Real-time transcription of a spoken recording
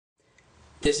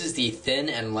This is the thin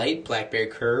and light BlackBerry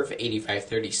Curve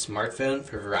 8530 smartphone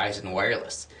for Verizon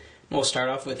Wireless. And we'll start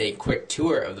off with a quick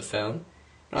tour of the phone.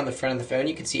 And on the front of the phone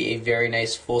you can see a very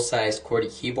nice full-size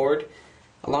QWERTY keyboard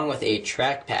along with a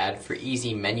trackpad for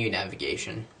easy menu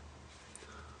navigation.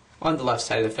 On the left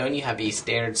side of the phone you have a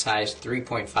standard size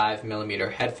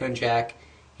 3.5mm headphone jack,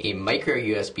 a micro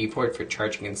USB port for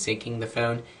charging and syncing the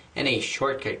phone, and a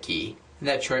shortcut key. And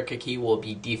that shortcut key will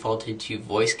be defaulted to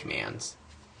voice commands.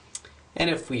 And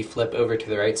if we flip over to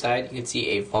the right side, you can see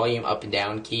a volume up and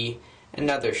down key,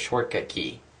 another shortcut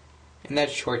key. And that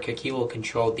shortcut key will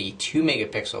control the 2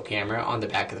 megapixel camera on the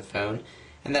back of the phone,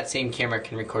 and that same camera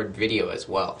can record video as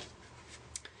well.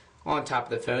 On top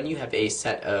of the phone you have a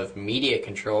set of media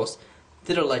controls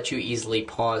that'll let you easily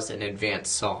pause and advance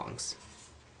songs.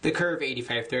 The Curve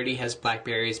 8530 has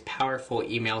BlackBerry's powerful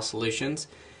email solutions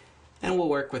and will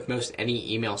work with most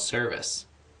any email service.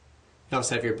 You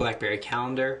also have your BlackBerry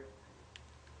calendar,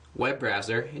 web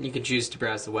browser, and you can choose to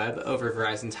browse the web over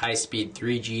Verizon's high-speed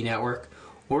 3G network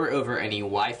or over any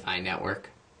Wi-Fi network.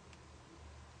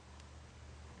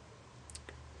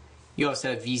 You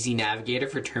also have VZ Navigator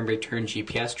for turn-by-turn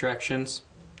GPS directions,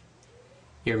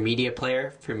 your media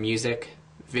player for music,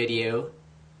 video,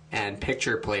 and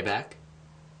picture playback,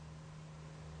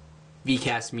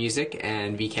 VCast Music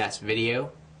and VCast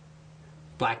Video,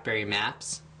 BlackBerry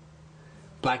Maps,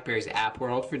 BlackBerry's App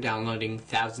World for downloading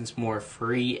thousands more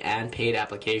free and paid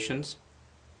applications,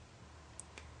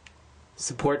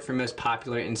 support for most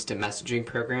popular instant messaging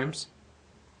programs,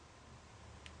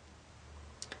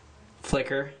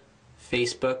 Flickr,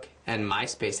 Facebook, and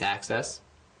MySpace access,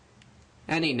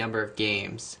 and a number of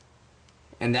games.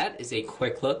 And that is a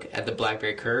quick look at the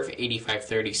BlackBerry Curve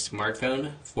 8530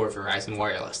 smartphone for Verizon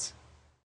Wireless.